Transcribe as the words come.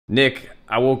Nick,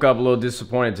 I woke up a little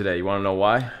disappointed today. You want to know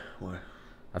why? Why?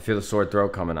 I feel a sore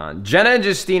throat coming on. Jenna and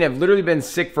Justine have literally been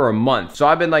sick for a month. So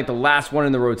I've been like the last one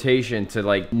in the rotation to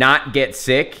like not get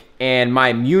sick. And my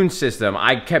immune system,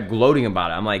 I kept gloating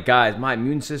about it. I'm like, guys, my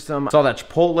immune system, it's all that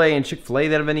Chipotle and Chick-fil-A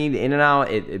that I've been eating in and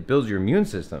out, it builds your immune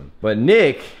system. But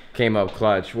Nick came up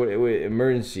clutch. What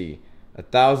emergency?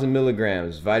 1,000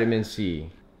 milligrams, vitamin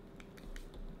C.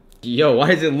 Yo, why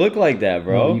does it look like that,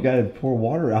 bro? Oh, you gotta pour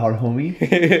water out,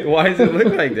 homie. Why does it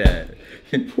look like that?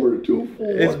 You poured it to a full.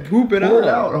 It's pooping pour out. It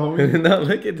out, homie. Now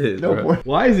look at this, no, bro.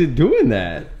 Why is it doing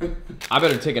that? I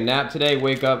better take a nap today,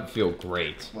 wake up, feel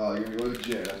great. Well, you're gonna go to the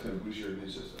gym. That's gonna boost your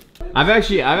immune system. I've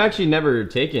actually never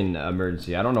taken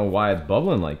emergency. I don't know why it's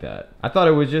bubbling like that. I thought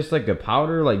it was just like a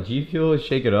powder, like G Fuel,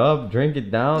 shake it up, drink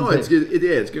it down. No, it's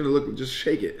gonna look, just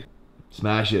shake it.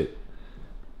 Smash it.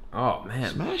 Oh man.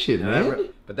 Smash it, man.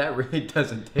 But that really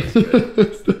doesn't taste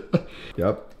good.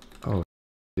 Yep. Oh,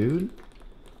 dude.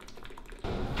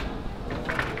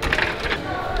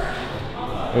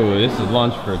 Ooh, this is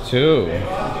lunch for two.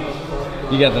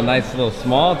 You got the nice little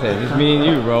small taste. It's me and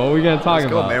you, bro. What are we gonna talk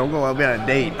about? Let's go, man. We'll be on a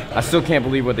date. I still can't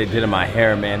believe what they did in my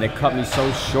hair, man. They cut me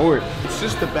so short. It's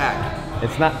just the back.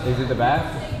 It's not, is it the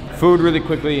back? Food really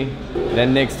quickly.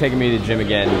 Then Nick's taking me to the gym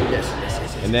again. Yes.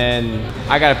 And then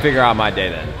I gotta figure out my day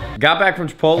then. Got back from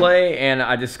Chipotle and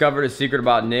I discovered a secret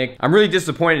about Nick. I'm really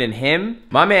disappointed in him.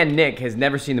 My man Nick has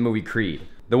never seen the movie Creed.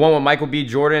 The one with Michael B.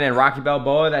 Jordan and Rocky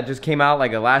Balboa that just came out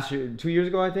like last year, 2 years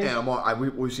ago, I think. Yeah,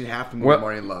 we've seen half the movie. I'm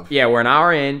already in love. Yeah, we're an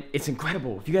hour in. It's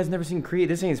incredible. If you guys never seen Creed,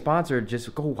 this ain't sponsored.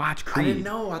 Just go watch Creed. I didn't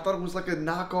know. I thought it was like a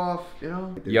knockoff, you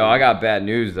know? Yo, I got bad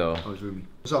news though. Oh, it's Ruby.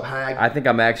 What's up, Hag? I think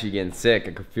I'm actually getting sick.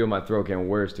 I could feel my throat getting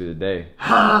worse through the day.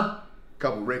 Huh?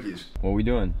 Couple Rickies. What are we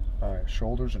doing? All right,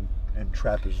 shoulders and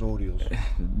trapezoidals.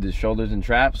 The shoulders and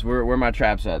traps? Where are my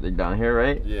traps at? They're down here,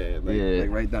 right? Yeah, like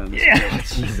right down this.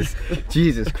 Yeah.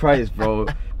 Jesus Christ, bro.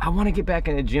 I want to get back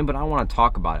in the gym, but I don't want to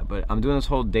talk about it. But I'm doing this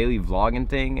whole daily vlogging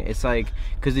thing. It's like,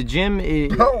 because the gym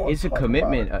is it's a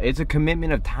commitment. It's a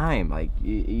commitment of time. Like,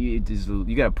 you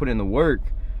got to put in the work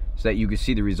so that you can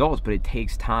see the results, but it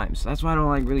takes time. So that's why I don't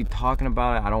like really talking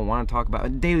about it. I don't want to talk about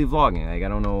it. Daily vlogging. Like, I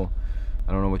don't know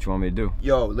what you want me to do.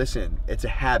 Yo, listen, it's a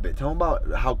habit. Tell them about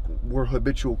how we're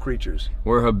habitual creatures.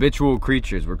 We're habitual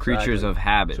creatures. We're creatures of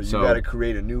habit. So you gotta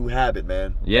create a new habit,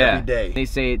 man. Yeah. Every day. They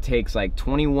say it takes like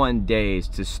 21 days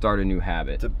to start a new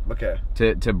habit. Okay.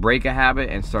 To break a habit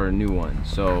and start a new one.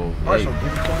 So, all right, hey, so give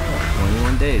me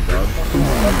 21 days, dog.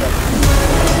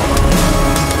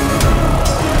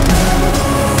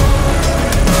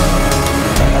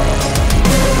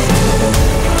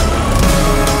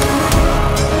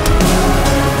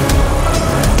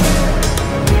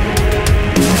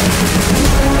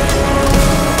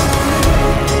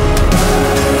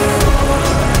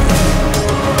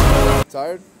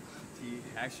 Tired? Fatigue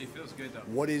actually feels good though.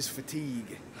 What is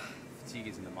fatigue? Fatigue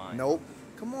is in the mind. Nope.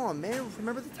 Come on, man.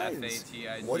 Remember the Titans.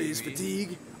 F-A-T-I-G-E. What is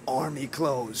fatigue? Army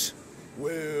clothes.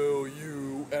 Will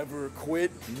you ever quit?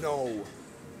 No.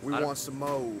 We want some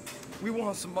more. We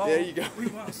want some more. There you go. We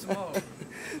want some more.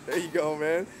 There you go,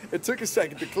 man. It took a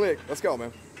second to click. Let's go,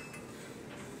 man.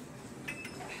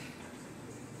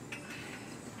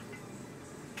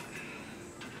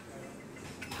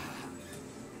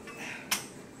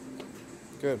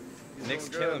 Good. Nick's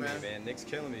killing me, man. Nick's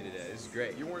killing me today. This is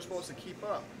great. You weren't supposed to keep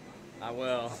up. I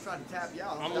will. I'm trying to tap you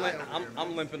out.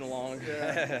 I'm limping along.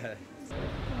 Yeah.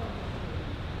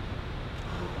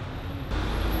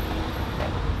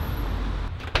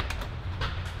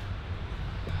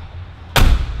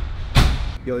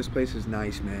 Yo, this place is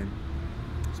nice, man.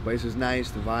 This place is nice.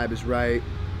 The vibe is right.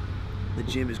 The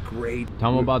gym is great.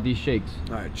 Tell them about these shakes.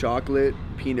 All right, chocolate,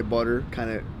 peanut butter,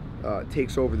 kind of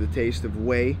takes over the taste of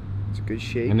whey. It's a good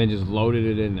shake. And then just loaded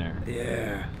it in there.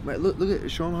 Yeah. Look at,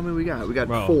 show them how many we got. We got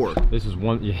Bro, 4. This is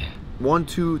one, yeah. 1,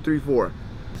 2, 3, 4.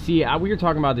 See, we were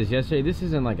talking about this yesterday. This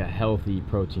isn't like a healthy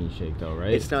protein shake though,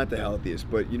 right? It's not the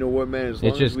healthiest, but you know what, man? As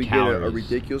long as we get a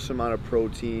ridiculous amount of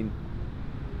protein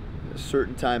a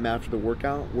certain time after the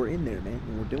workout, we're in there, man,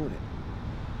 and we're doing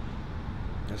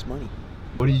it. That's money.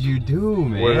 What did you do,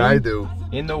 man? What did I do?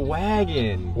 In the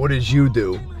wagon. What did you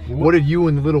do? What did you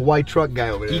and the little white truck guy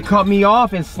over there He cut me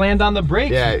off and slammed on the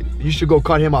brakes. Yeah, you should go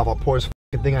cut him off. I'll pour his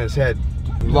fucking thing on his head.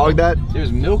 Vlog that?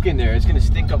 There's milk in there. It's gonna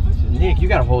stink up. Nick, you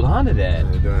gotta hold on to that.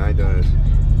 I ain't doing this.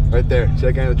 Right there. See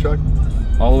that guy in the truck?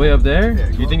 All the way up there?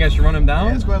 Yeah, you think I should run him down?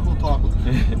 Yeah, let's go have a little talk with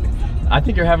him. I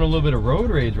think you're having a little bit of road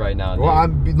rage right now, Nick. Well,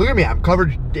 look at me. I'm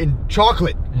covered in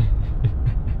chocolate.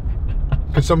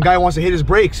 Because some guy wants to hit his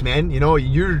brakes, man. You know,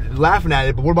 you're laughing at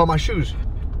it, but what about my shoes?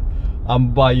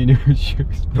 I'm buying you new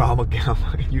shoes. Bro,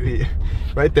 you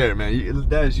right there, man. You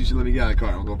should let me get out of the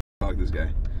car. I'll go J-Dog, this guy.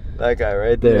 That guy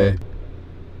right there.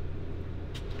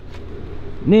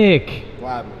 Nick. What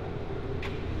happened?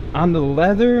 On the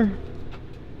leather?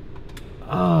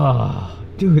 Oh,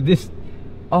 dude, this.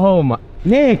 Oh my.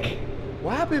 Nick!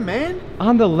 What happened, man?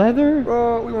 On the leather?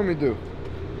 Bro, what do you want me to do?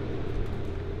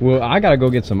 Well, I gotta go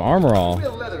get some armor all. Look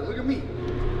at leather, look at me.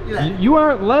 Look at that. You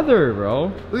aren't leather, bro.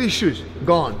 Look at these shoes.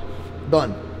 Gone.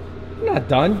 Done. You're not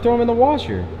done. Throw them in the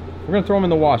washer. We're gonna throw them in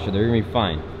the washer. They're gonna be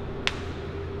fine.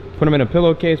 Put them in a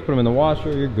pillowcase, put them in the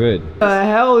washer, you're good. What the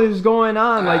hell is going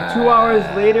on? Like 2 hours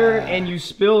later and you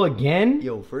spill again?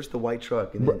 Yo, first the white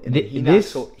truck and then,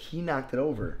 he knocked it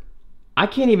over. I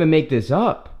can't even make this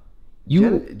up.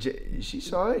 She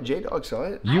saw it. J-Dog saw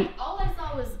it. All I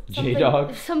saw was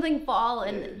something fall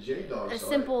and a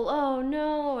simple oh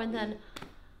no, and then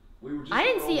I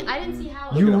didn't see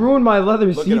how. You ruined my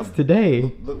leather seats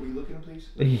today. Will you look at him, please?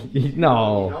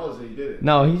 No. He knows that he did it.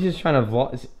 No, he's just trying to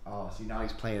vlog. Oh, see, now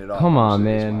he's playing it off. Come on,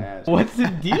 man. What's the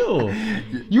deal?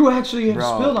 You actually have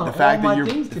spilled on all my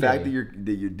things today. The fact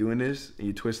that you're doing this and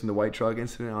you twisting the white truck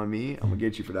incident on me, I'm gonna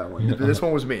get you for that one. This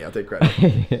one was me. I'll take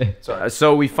credit. Sorry.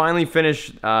 So we finally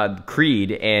finished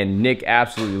Creed, and Nick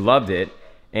absolutely loved it.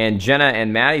 And Jenna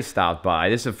and Maddie stopped by.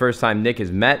 This is the first time Nick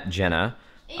has met Jenna.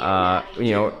 You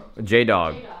know,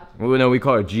 J-Dog. Well, no, we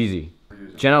call her Jeezy.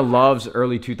 Jenna loves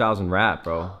early 2000 rap,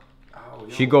 bro.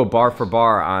 She'd go bar for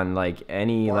bar on like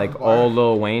any old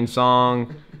Lil Wayne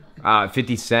song,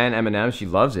 50 Cent, Eminem. She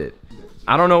loves it.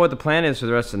 I don't know what the plan is for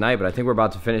the rest of the night, but I think we're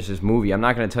about to finish this movie. I'm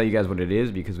not gonna tell you guys what it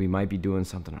is because we might be doing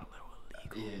something a little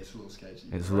illegal. Yeah, it's a little sketchy.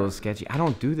 It's a little sketchy. I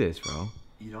don't do this, bro.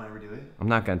 You don't ever do it? I'm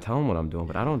not gonna tell them what I'm doing,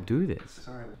 but I don't do this. It's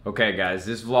all right. Okay, guys,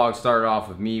 this vlog started off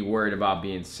with me worried about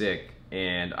being sick,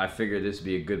 and I figured this would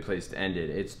be a good place to end it.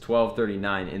 It's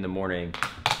 12:39 in the morning.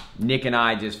 Nick and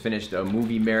I just finished a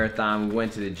movie marathon. We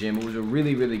went to the gym. It was a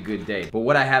really, really good day. But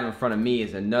what I have in front of me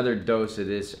is another dose of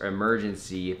this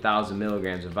emergency 1,000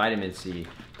 milligrams of vitamin C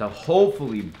to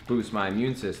hopefully boost my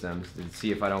immune system to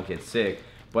see if I don't get sick.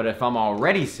 But if I'm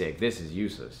already sick, this is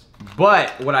useless.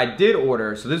 But what I did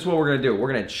order, so this is what we're gonna do.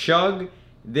 We're gonna chug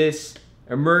this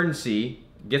emergency,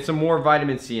 get some more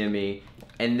vitamin C in me,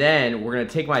 and then we're gonna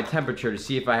take my temperature to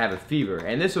see if I have a fever.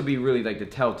 And this will be really like the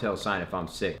telltale sign if I'm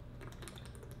sick.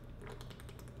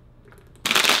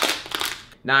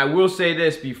 Now I will say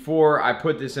this before I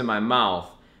put this in my mouth.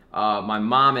 My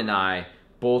mom and I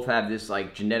both have this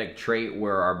like genetic trait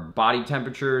where our body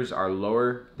temperatures are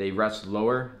lower. They rest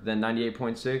lower than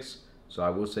 98.6. So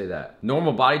I will say that.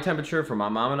 Normal body temperature for my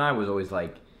mom and I was always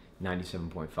like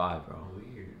 97.5, bro.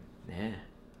 Weird. Yeah.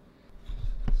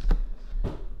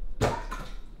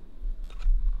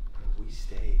 We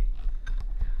stay.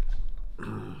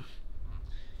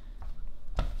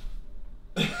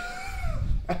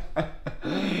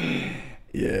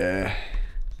 Yeah.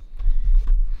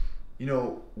 You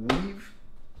know,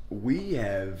 we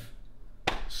have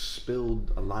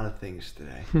spilled a lot of things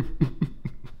today.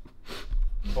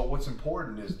 But what's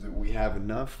important is that we have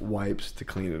enough wipes to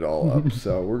clean it all up.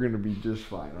 So we're gonna be just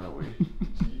fine, aren't we?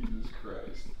 Jesus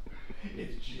Christ.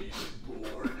 It's Jesus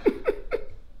Lord.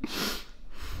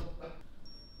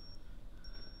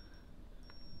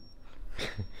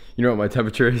 You know what my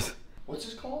temperature is? What's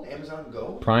this called? Amazon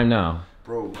Go? Prime Now.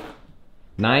 Bro.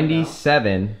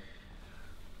 97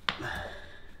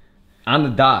 on the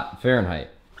dot Fahrenheit.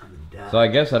 So I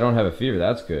guess I don't have a fever.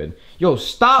 That's good. Yo,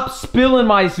 stop spilling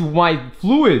my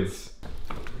fluids.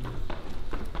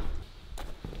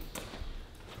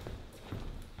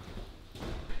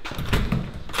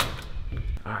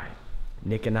 All right,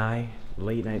 Nick and I,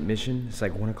 late night mission. It's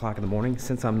like 1 o'clock in the morning.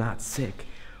 Since I'm not sick,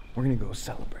 we're gonna go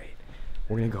celebrate.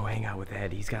 We're gonna go hang out with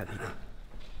Ed.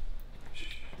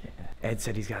 Ed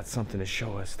said he's got something to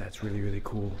show us that's really, really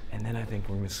cool. And then I think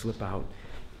we're gonna slip out,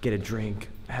 get a drink,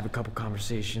 have a couple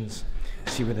conversations,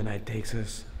 see where the night takes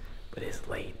us. But it's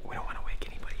late, we don't wanna wake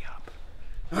anybody up.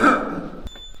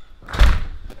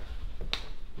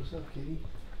 What's up, kitty?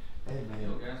 Hey, man.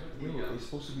 Yo, guys, It's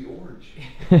supposed to be orange.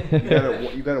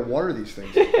 you gotta water these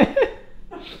things.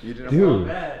 You didn't. Dude,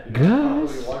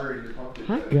 guys.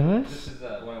 Hi, guys. This is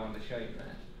what I wanted to show you, man.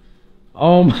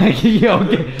 Oh my, yo,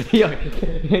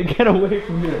 get away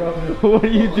from me, bro. What are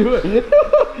you doing?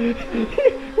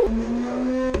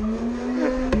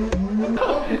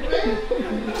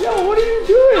 Yo, what are you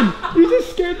doing? You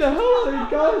just scared the hell out of me,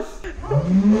 guys.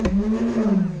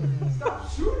 Stop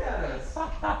shooting at us.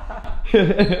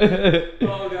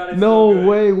 Oh god, it's no so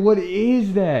way, what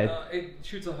is that? It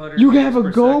shoots 100 You have a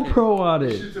per GoPro on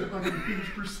it. It shoots 100 meters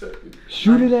per second.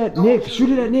 Shoot it at Nick, shoot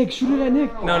it at Nick, shoot it at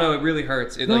Nick. No, it really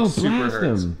hurts. It no, like super blast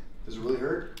hurts. him. Does it really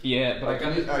hurt? Yeah, but I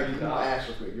got Alright, give me my ass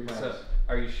real quick. Give me my ass.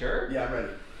 Are you sure? Yeah, I'm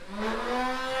ready.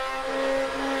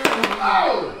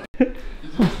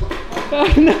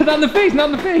 Not in the face,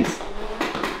 not in the face.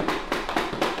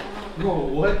 Bro,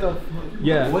 what the fuck?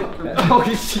 Yeah. What the fuck? Oh,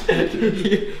 shit.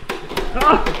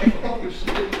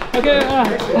 Okay.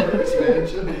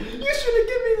 You should have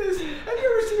given me this. Have you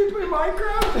ever seen me play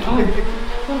Minecraft?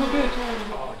 Son of a bitch.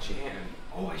 Oh, Jan.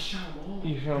 Oh, I shot them all.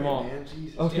 You shot them all. Man,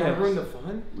 Jesus. Okay. Did I ruin the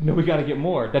fun? No, we gotta get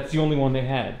more. That's the only one they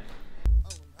had.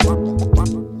 One,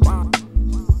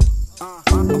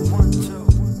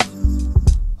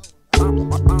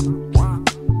 two.